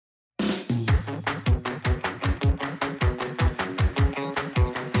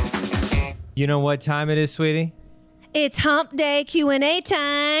You know what time it is, sweetie? It's Hump Day Q&A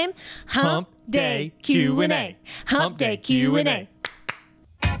time. Hump Day Q&A. Hump Day Q&A.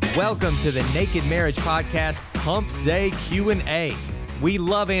 Welcome to the Naked Marriage Podcast, Hump Day Q&A. We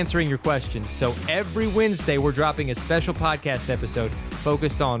love answering your questions, so every Wednesday we're dropping a special podcast episode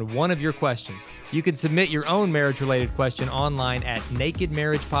focused on one of your questions. You can submit your own marriage-related question online at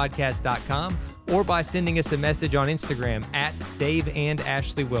nakedmarriagepodcast.com or by sending us a message on Instagram at Dave and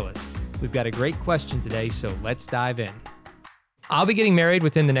Ashley Willis. We've got a great question today, so let's dive in. I'll be getting married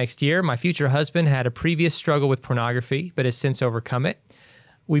within the next year. My future husband had a previous struggle with pornography, but has since overcome it.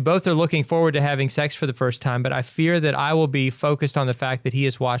 We both are looking forward to having sex for the first time, but I fear that I will be focused on the fact that he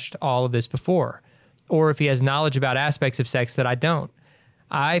has watched all of this before, or if he has knowledge about aspects of sex that I don't.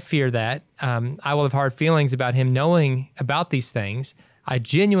 I fear that I will have hard feelings about him knowing about these things. I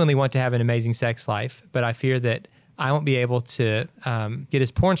genuinely want to have an amazing sex life, but I fear that I won't be able to get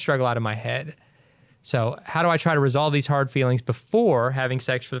his porn struggle out of my head. So how do I try to resolve these hard feelings before having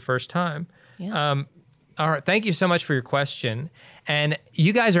sex for the first time? Yeah. All right. Thank you so much for your question. And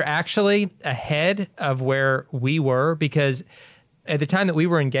you guys are actually ahead of where we were, because at the time that we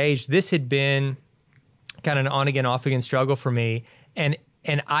were engaged, this had been kind of an on-again, off-again struggle for me. And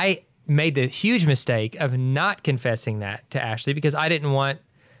I made the huge mistake of not confessing that to Ashley because I didn't want,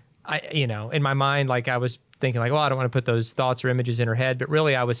 in my mind, like I was thinking like, well, I don't want to put those thoughts or images in her head. But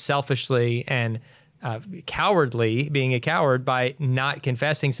really, I was selfishly and cowardly, being a coward by not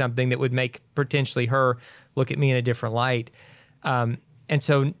confessing something that would make potentially her look at me in a different light. And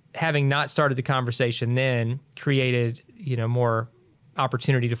so having not started the conversation then created, more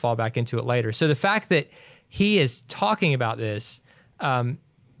opportunity to fall back into it later. So the fact that he is talking about this,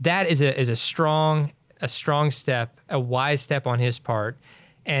 that is a strong step, a wise step on his part.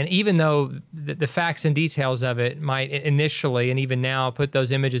 And even though the facts and details of it might initially and even now put those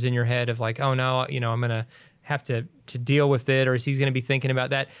images in your head of like, oh no, I'm going to have to deal with it, or he's going to be thinking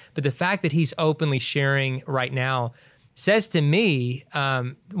about that. But the fact that he's openly sharing right now says to me,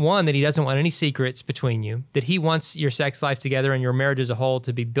 one, that he doesn't want any secrets between you, that he wants your sex life together and your marriage as a whole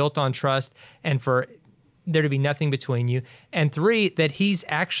to be built on trust and for there to be nothing between you. And three, that he's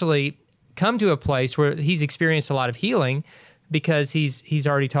actually come to a place where he's experienced a lot of healing because he's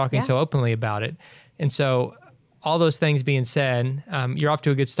already talking so openly about it. And so all those things being said, you're off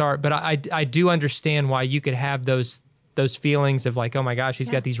to a good start. But I do understand why you could have those feelings of like, oh my gosh, he's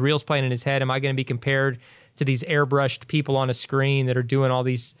got these reels playing in his head. Am I going to be compared to these airbrushed people on a screen that are doing all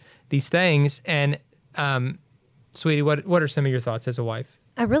these things? And sweetie, what are some of your thoughts as a wife?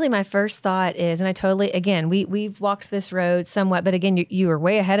 Really, my first thought is, and I totally, again, we've walked this road somewhat, but again, you are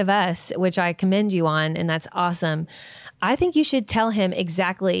way ahead of us, which I commend you on, and that's awesome. I think you should tell him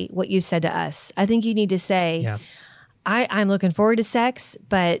exactly what you said to us. I think you need to say, I'm looking forward to sex,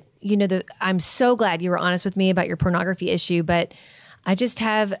 but I'm so glad you were honest with me about your pornography issue, but I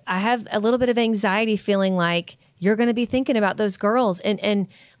have a little bit of anxiety feeling like you're going to be thinking about those girls, and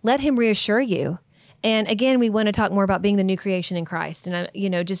let him reassure you. And again, we want to talk more about being the new creation in Christ,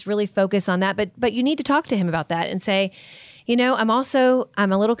 and just really focus on that. But you need to talk to him about that and say, I'm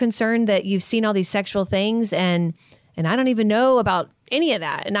a little concerned that you've seen all these sexual things, and I don't even know about any of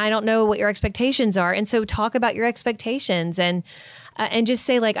that, and I don't know what your expectations are. And so talk about your expectations and just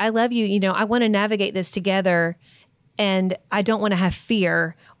say like, I love you. I want to navigate this together, and I don't want to have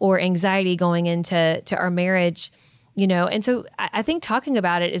fear or anxiety going into our marriage. And so I think talking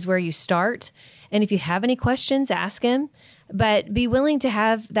about it is where you start. And if you have any questions, ask him, but be willing to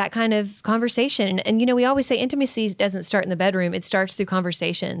have that kind of conversation. And we always say intimacy doesn't start in the bedroom. It starts through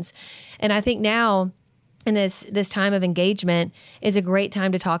conversations. And I think now in this time of engagement is a great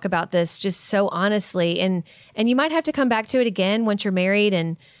time to talk about this just so honestly. And you might have to come back to it again once you're married.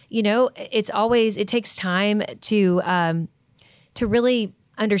 And, it takes time to really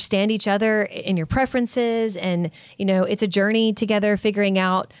understand each other and your preferences. And, it's a journey together figuring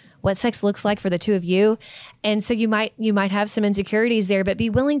out what sex looks like for the two of you. And so you might have some insecurities there, but be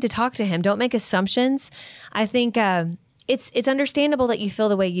willing to talk to him. Don't make assumptions. I think it's understandable that you feel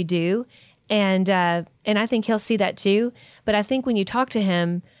the way you do. And I think he'll see that too. But I think when you talk to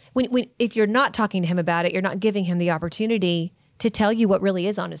him, if you're not talking to him about it, you're not giving him the opportunity to tell you what really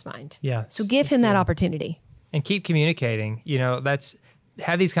is on his mind. Yeah. So give him that opportunity. And keep communicating.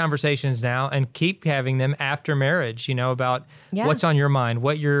 Have these conversations now and keep having them after marriage, about what's on your mind,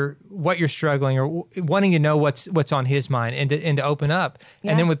 what you're struggling or wanting to know what's on his mind, and to open up.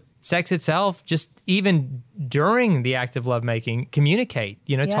 Yeah. And then with sex itself, just even during the act of lovemaking, communicate,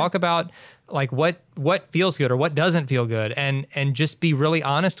 talk about like what feels good or what doesn't feel good, and just be really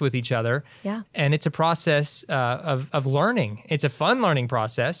honest with each other. Yeah. And it's a process of learning. It's a fun learning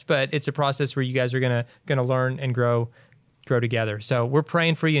process, but it's a process where you guys are gonna learn and grow together. So we're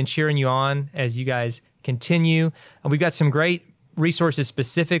praying for you and cheering you on as you guys continue. And we've got some great resources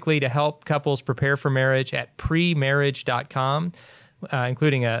specifically to help couples prepare for marriage at premarriage.com.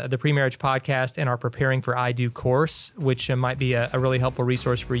 Including the pre-marriage podcast and our Preparing for I Do course, which might be a really helpful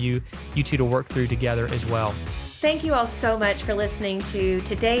resource for you two to work through together as well. Thank you all so much for listening to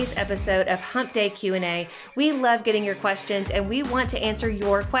today's episode of Hump Day Q&A. We love getting your questions, and we want to answer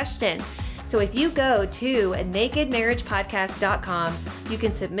your question. So if you go to nakedmarriagepodcast.com, you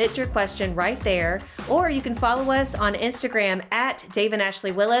can submit your question right there, or you can follow us on Instagram at Dave and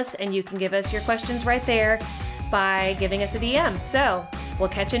Ashley Willis, and you can give us your questions right there by giving us a DM. So we'll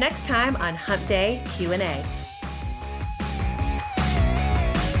catch you next time on Hump Day Q&A.